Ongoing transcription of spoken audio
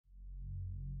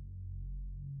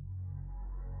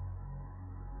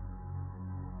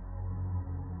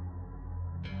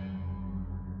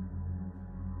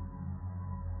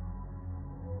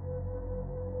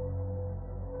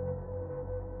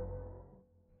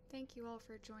Thank you all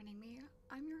for joining me.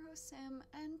 I'm your host Sam,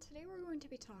 and today we're going to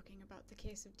be talking about the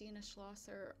case of DENA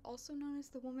SCHLOSSER, also known as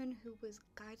the woman who was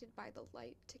guided by the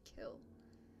light to kill.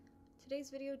 Today's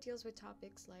video deals with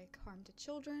topics like harm to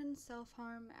children,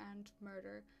 self-harm, and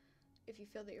murder. If you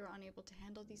feel that you're unable to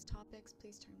handle these topics,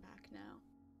 please turn back now.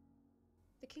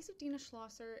 The case of DENA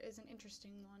SCHLOSSER is an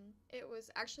interesting one. It was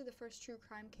actually the first true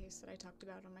crime case that I talked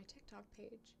about on my TikTok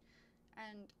page,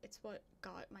 and it's what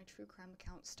got my true crime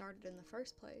account started in the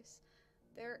first place.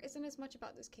 There isn't as much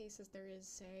about this case as there is,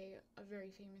 say, a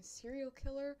very famous serial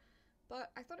killer,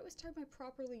 but I thought it was time I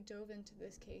properly dove into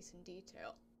this case in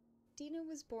detail. DENA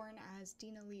was born as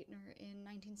Dena Leitner in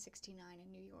 1969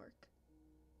 in New York.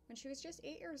 When she was just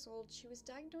 8 years old, she was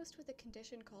diagnosed with a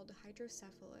condition called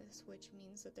hydrocephalus, which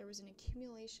means that there was an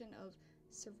accumulation of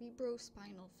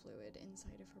cerebrospinal fluid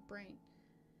inside of her brain.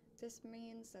 This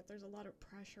means that there's a lot of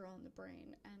pressure on the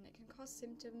brain, and it can cause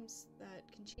symptoms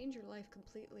that can change your life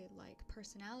completely, like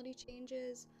personality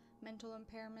changes, mental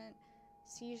impairment,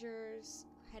 seizures,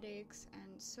 headaches,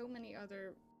 and so many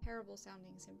other terrible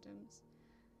sounding symptoms.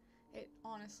 It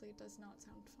honestly does not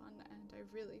sound fun, and I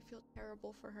really feel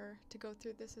terrible for her to go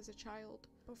through this as a child.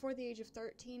 Before the age of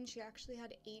 13, she actually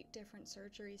had 8 different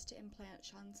surgeries to implant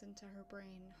shunts into her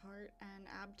brain, heart, and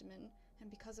abdomen, and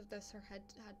because of this, her head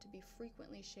had to be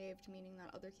frequently shaved, meaning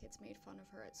that other kids made fun of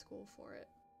her at school for it.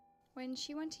 When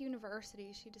she went to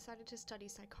university, she decided to study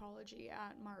psychology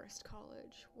at Marist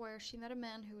College, where she met a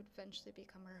man who would eventually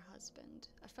become her husband,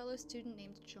 a fellow student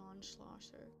named John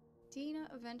Schlosser. DENA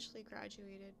eventually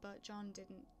graduated, but John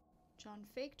didn't. John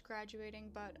faked graduating,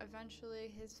 but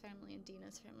eventually his family and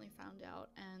DENA's family found out,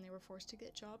 and they were forced to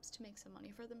get jobs to make some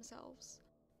money for themselves.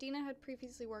 DENA had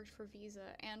previously worked for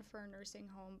Visa and for a nursing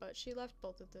home, but she left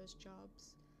both of those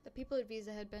jobs. The people at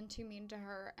Visa had been too mean to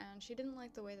her, and she didn't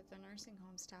like the way that the nursing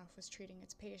home staff was treating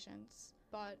its patients.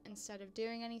 But instead of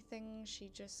doing anything, she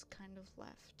just kind of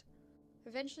left.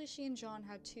 Eventually, she and John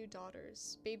had 2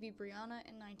 daughters, baby Brianna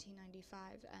in 1995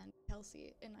 and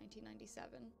Kelsey in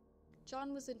 1997.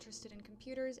 John was interested in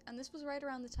computers, and this was right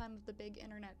around the time of the big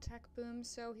internet tech boom,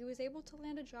 so he was able to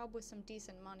land a job with some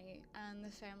decent money, and the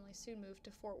family soon moved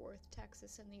to Fort Worth,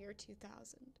 Texas in the year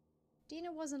 2000.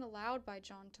 DENA wasn't allowed by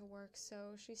John to work,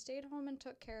 so she stayed home and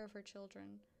took care of her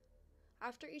children.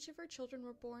 After each of her children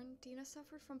were born, DENA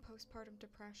suffered from postpartum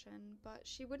depression, but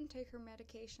she wouldn't take her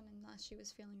medication unless she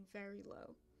was feeling very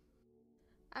low.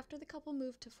 After the couple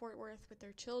moved to Fort Worth with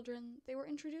their children, they were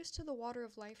introduced to the Water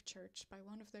of Life Church by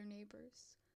one of their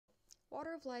neighbors.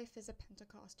 Water of Life is a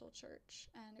Pentecostal church,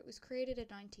 and it was created in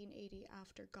 1980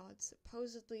 after God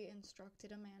supposedly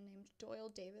instructed a man named Doyle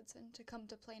Davidson to come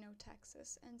to Plano,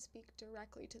 Texas, and speak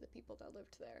directly to the people that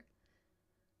lived there.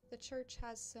 The church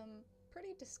has some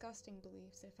pretty disgusting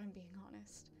beliefs, if I'm being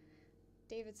honest.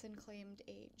 Davidson claimed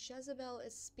a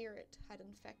Jezebel's spirit had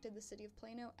infected the city of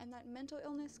Plano and that mental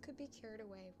illness could be cured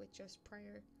away with just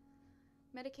prayer.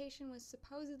 Medication was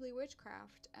supposedly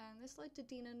witchcraft, and this led to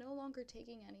DENA no longer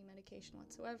taking any medication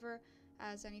whatsoever,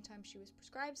 as anytime she was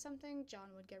prescribed something, John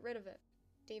would get rid of it.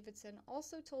 Davidson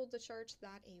also told the church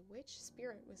that a witch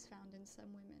spirit was found in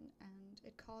some women, and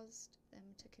it caused them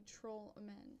to control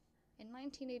men. In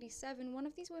 1987, one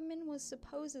of these women was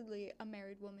supposedly a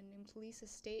married woman named Lisa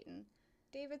Staten.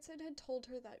 Davidson had told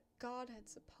her that God had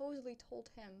supposedly told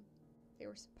him they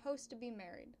were supposed to be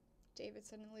married.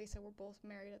 Davidson and Lisa were both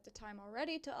married at the time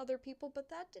already to other people, but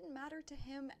that didn't matter to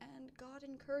him, and God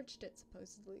encouraged it,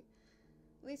 supposedly.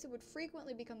 Lisa would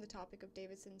frequently become the topic of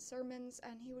Davidson's sermons,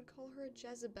 and he would call her a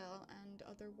Jezebel and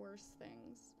other worse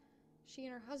things. She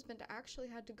and her husband actually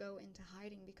had to go into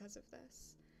hiding because of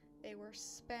this. They were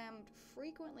spammed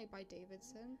frequently by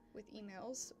Davidson with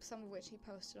emails, some of which he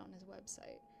posted on his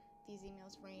website. These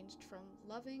emails ranged from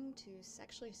loving to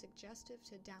sexually suggestive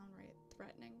to downright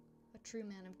threatening. A true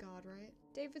man of God, right?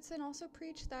 Davidson also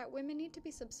preached that women need to be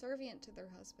subservient to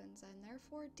their husbands, and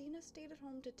therefore DENA stayed at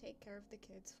home to take care of the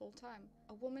kids full time.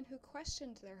 A woman who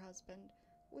questioned their husband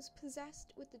was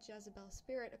possessed with the Jezebel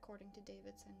spirit, according to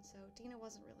Davidson, so DENA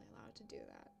wasn't really allowed to do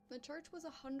that. The church was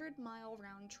a 100-mile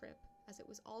round trip, as it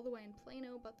was all the way in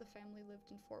Plano, but the family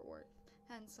lived in Fort Worth,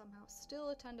 and somehow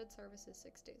still attended services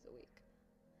 6 days a week.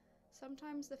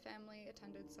 Sometimes the family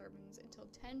attended sermons until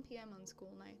 10 p.m. on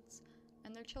school nights,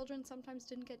 and their children sometimes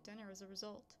didn't get dinner as a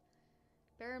result.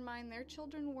 Bear in mind, their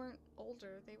children weren't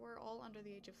older, they were all under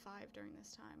the age of 5 during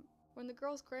this time. When the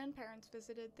girls' grandparents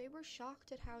visited, they were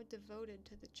shocked at how devoted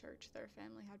to the church their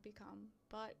family had become,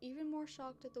 but even more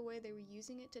shocked at the way they were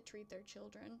using it to treat their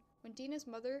children. When DENA's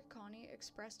mother, Connie,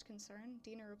 expressed concern,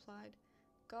 DENA replied,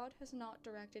 "God has not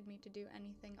directed me to do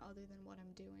anything other than what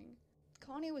I'm doing."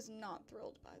 Connie was not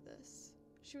thrilled by this.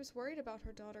 She was worried about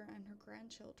her daughter and her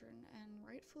grandchildren, and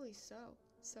rightfully so.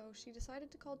 So she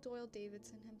decided to call Doyle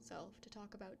Davidson himself to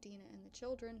talk about DENA and the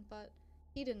children, but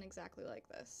he didn't exactly like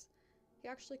this. He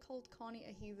actually called Connie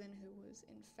a heathen who was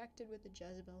infected with the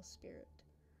Jezebel spirit.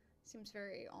 Seems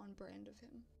very on brand of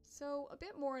him. So, a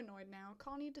bit more annoyed now,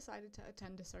 Connie decided to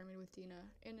attend a sermon with DENA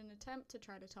in an attempt to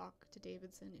try to talk to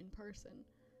Davidson in person.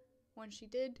 When she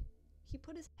did, he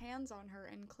put his hands on her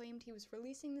and claimed he was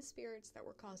releasing the spirits that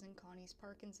were causing Connie's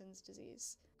Parkinson's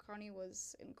disease. Connie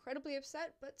was incredibly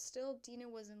upset, but still DENA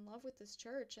was in love with this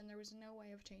church and there was no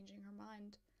way of changing her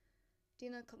mind.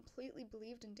 DENA completely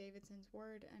believed in Davidson's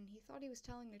word, and he thought he was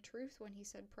telling the truth when he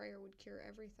said prayer would cure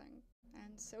everything.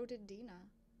 And so did DENA.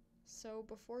 So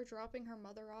before dropping her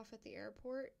mother off at the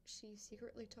airport, she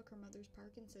secretly took her mother's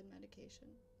Parkinson medication.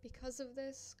 Because of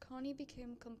this, Connie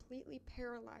became completely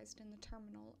paralyzed in the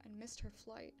terminal and missed her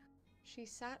flight. She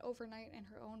sat overnight in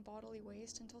her own bodily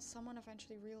waste until someone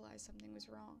eventually realized something was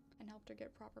wrong and helped her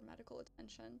get proper medical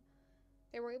attention.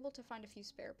 They were able to find a few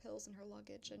spare pills in her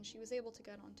luggage, and she was able to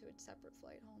get onto a separate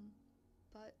flight home.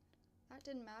 But that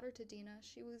didn't matter to DENA.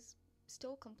 She was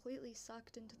still completely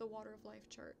sucked into the Water of Life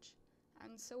church,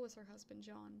 and so was her husband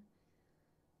John.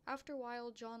 After a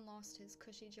while, John lost his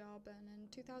cushy job, and in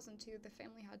 2002 the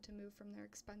family had to move from their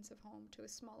expensive home to a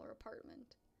smaller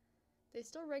apartment. They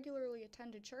still regularly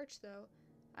attended church though,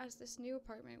 as this new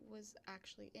apartment was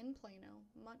actually in Plano,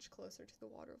 much closer to the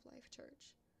Water of Life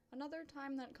church. Another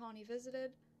time that Connie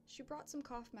visited, she brought some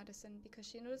cough medicine because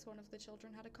she noticed one of the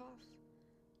children had a cough.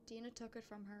 DENA took it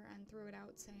from her and threw it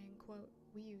out, saying, quote,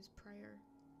 "We use prayer."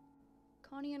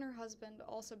 Connie and her husband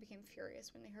also became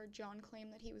furious when they heard John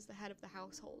claim that he was the head of the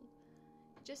household.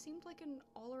 It just seemed like an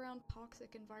all-around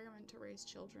toxic environment to raise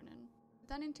children in.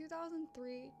 Then in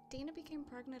 2003, DENA became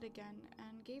pregnant again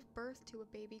and gave birth to a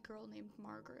baby girl named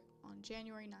Margaret on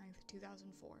January 9th,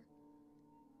 2004.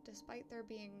 Despite there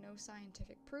being no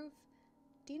scientific proof,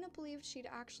 DENA believed she'd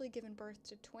actually given birth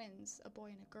to twins, a boy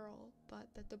and a girl,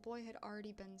 but that the boy had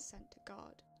already been sent to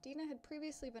God. DENA had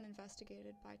previously been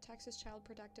investigated by Texas Child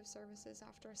Protective Services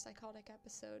after a psychotic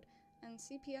episode, and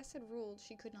CPS had ruled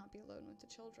she could not be alone with the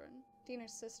children.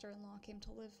 DENA's sister-in-law came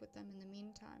to live with them in the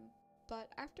meantime.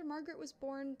 But after Margaret was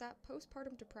born, that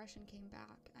postpartum depression came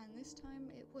back, and this time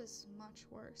it was much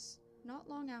worse. Not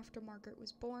long after Margaret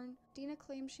was born, DENA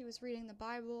claimed she was reading the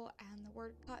Bible and the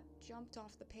word cut jumped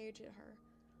off the page at her.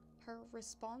 Her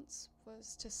response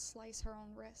was to slice her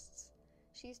own wrists.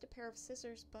 She used a pair of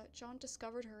scissors, but John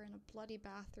discovered her in a bloody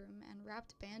bathroom and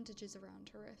wrapped bandages around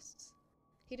her wrists.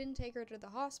 He didn't take her to the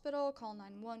hospital, call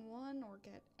 911, or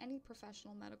get any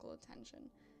professional medical attention.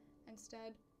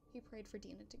 Instead, he prayed for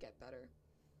DENA to get better.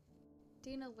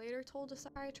 DENA later told a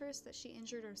psychiatrist that she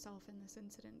injured herself in this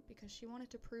incident because she wanted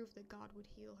to prove that God would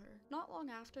heal her. Not long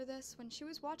after this, when she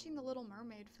was watching the Little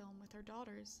Mermaid film with her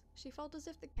daughters, she felt as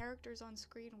if the characters on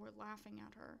screen were laughing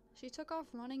at her. She took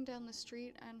off running down the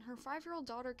street, and her 5-year-old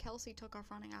daughter Kelsey took off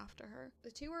running after her.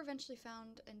 The two were eventually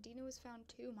found, and DENA was found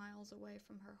 2 miles away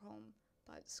from her home,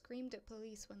 but screamed at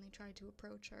police when they tried to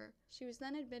approach her. She was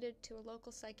then admitted to a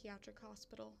local psychiatric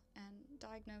hospital and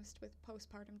diagnosed with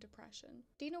postpartum depression.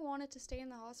 DENA wanted to stay in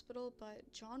the hospital, but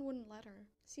John wouldn't let her.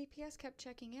 CPS kept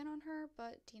checking in on her,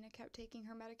 but DENA kept taking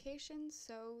her medications,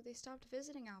 so they stopped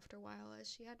visiting after a while as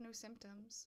she had no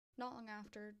symptoms. Not long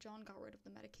after, John got rid of the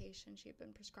medication she had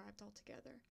been prescribed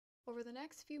altogether. Over the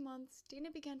next few months,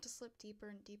 DENA began to slip deeper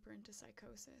and deeper into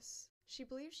psychosis. She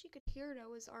believed she could hear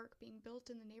Noah's Ark being built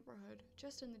in the neighborhood,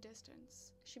 just in the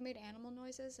distance. She made animal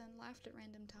noises and laughed at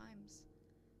random times.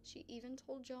 She even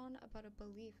told John about a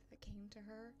belief that came to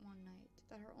her one night,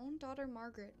 that her own daughter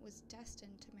Margaret was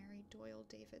destined to marry Doyle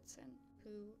Davidson,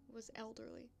 who was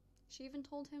elderly. She even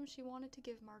told him she wanted to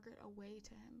give Margaret away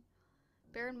to him.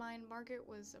 Bear in mind, Margaret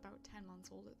was about 10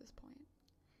 months old at this point.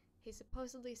 He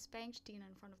supposedly spanked DENA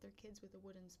in front of their kids with a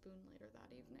wooden spoon later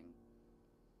that evening.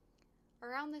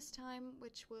 Around this time,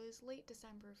 which was late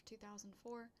December of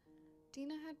 2004,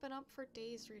 DENA had been up for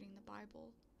days reading the Bible.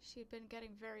 She had been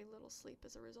getting very little sleep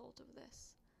as a result of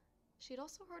this. She had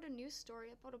also heard a news story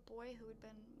about a boy who had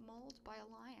been mauled by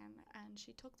a lion, and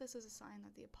she took this as a sign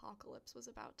that the apocalypse was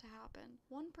about to happen.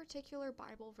 One particular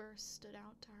Bible verse stood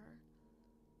out to her.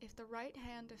 "If the right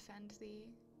hand offend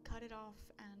thee, cut it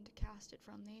off and cast it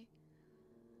from thee."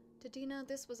 To DENA,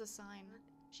 this was a sign.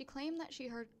 She claimed that she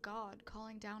heard God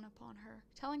calling down upon her,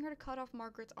 telling her to cut off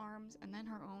Margaret's arms and then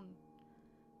her own.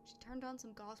 She turned on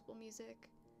some gospel music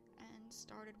and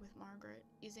started with Margaret,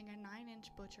 using a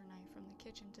 9-inch butcher knife from the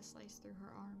kitchen to slice through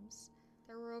her arms.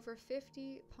 There were over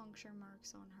 50 puncture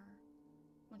marks on her.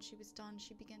 When she was done,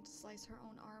 she began to slice her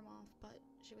own arm off, but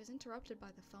she was interrupted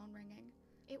by the phone ringing.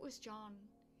 It was John.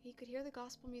 He could hear the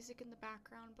gospel music in the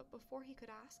background, but before he could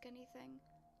ask anything,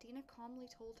 DENA calmly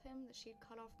told him that she'd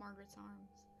cut off Margaret's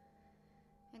arms.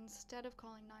 Instead of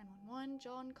calling 911,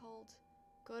 John called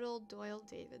good old Doyle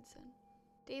Davidson.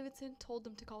 Davidson told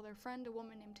them to call their friend, a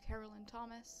woman named Carolyn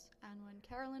Thomas, and when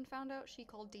Carolyn found out, she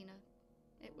called DENA.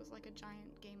 It was like a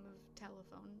giant game of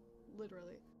telephone,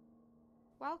 literally.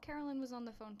 While Carolyn was on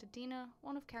the phone to DENA,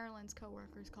 one of Carolyn's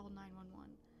co-workers called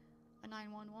 911. A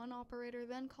 911 operator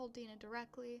then called DENA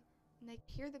directly, and they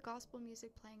could hear the gospel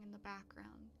music playing in the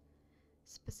background.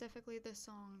 Specifically the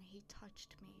song, "He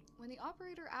Touched Me." When the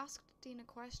operator asked DENA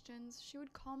questions, she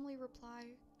would calmly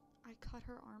reply, "I cut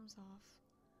her arms off."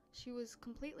 She was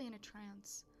completely in a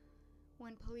trance.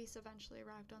 When police eventually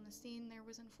arrived on the scene, there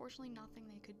was unfortunately nothing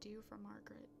they could do for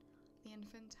Margaret. The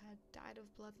infant had died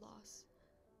of blood loss.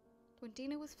 When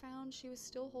DENA was found, she was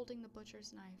still holding the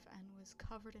butcher's knife and was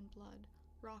covered in blood,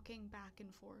 rocking back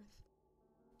and forth.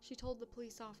 She told the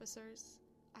police officers,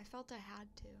 "I felt I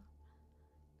had to."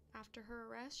 After her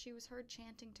arrest, she was heard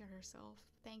chanting to herself,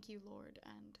 "Thank you, Lord,"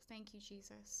 and "Thank you,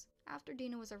 Jesus." After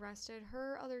DENA was arrested,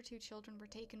 her other 2 children were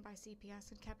taken by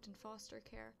CPS and kept in foster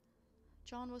care.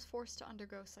 John was forced to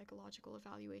undergo psychological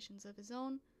evaluations of his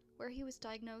own, where he was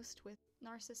diagnosed with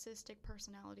narcissistic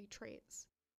personality traits.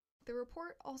 The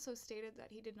report also stated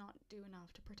that he did not do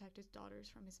enough to protect his daughters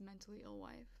from his mentally ill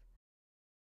wife.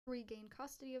 He regained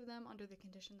custody of them under the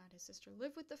condition that his sister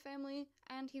lived with the family,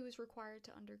 and he was required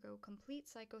to undergo complete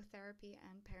psychotherapy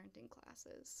and parenting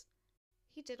classes.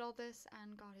 He did all this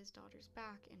and got his daughters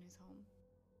back in his home.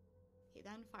 He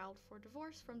then filed for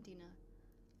divorce from DENA,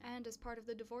 and as part of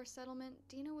the divorce settlement,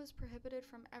 DENA was prohibited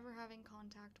from ever having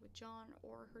contact with John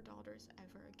or her daughters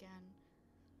ever again.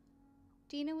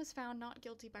 DENA was found not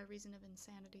guilty by reason of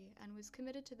insanity and was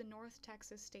committed to the North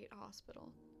Texas State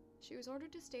Hospital. She was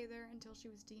ordered to stay there until she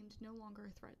was deemed no longer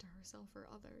a threat to herself or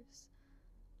others.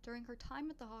 During her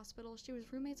time at the hospital, she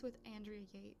was roommates with Andrea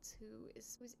Yates, who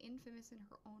was infamous in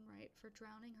her own right for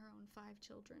drowning her own 5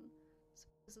 children,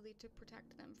 supposedly to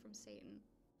protect them from Satan.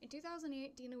 In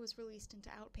 2008, DENA was released into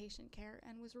outpatient care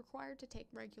and was required to take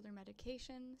regular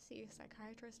medication, see a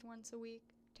psychiatrist once a week,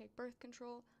 take birth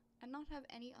control, and not have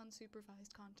any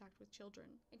unsupervised contact with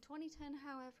children. In 2010,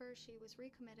 however, she was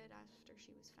recommitted after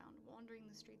she was found wandering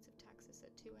the streets of Texas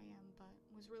at 2 a.m., but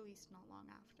was released not long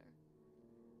after.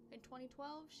 In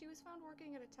 2012, she was found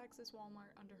working at a Texas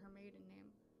Walmart under her maiden name.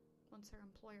 Once her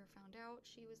employer found out,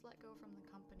 she was let go from the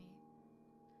company.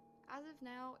 As of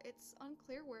now, it's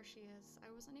unclear where she is.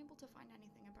 I was unable to find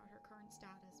anything about her current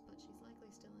status, but she's likely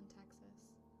still in Texas.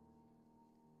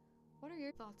 What are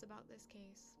your thoughts about this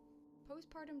case?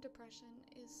 Postpartum depression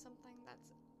is something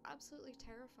that's absolutely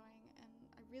terrifying, and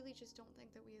I really just don't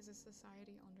think that we as a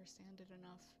society understand it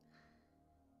enough.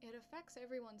 It affects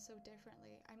everyone so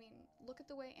differently. I mean, look at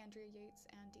the way Andrea Yates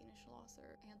and DENA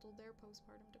SCHLOSSER handled their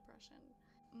postpartum depression.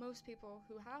 Most people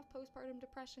who have postpartum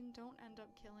depression don't end up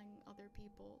killing other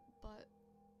people, but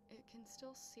it can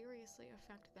still seriously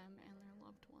affect them and their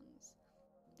loved ones.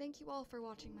 Thank you all for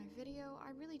watching my video.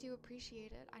 I really do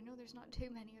appreciate it. I know there's not too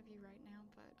many of you right now,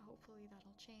 but hopefully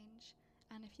that'll change.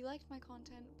 And if you liked my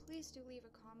content, please do leave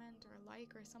a comment or a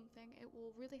like or something. It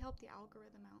will really help the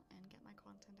algorithm out and get my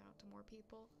content out to more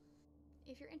people.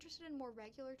 If you're interested in more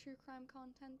regular true crime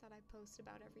content that I post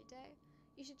about every day,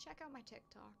 you should check out my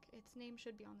TikTok. Its name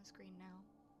should be on the screen now.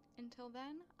 Until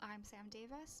then, I'm Sam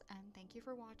Davis, and thank you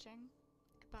for watching.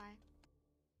 Goodbye.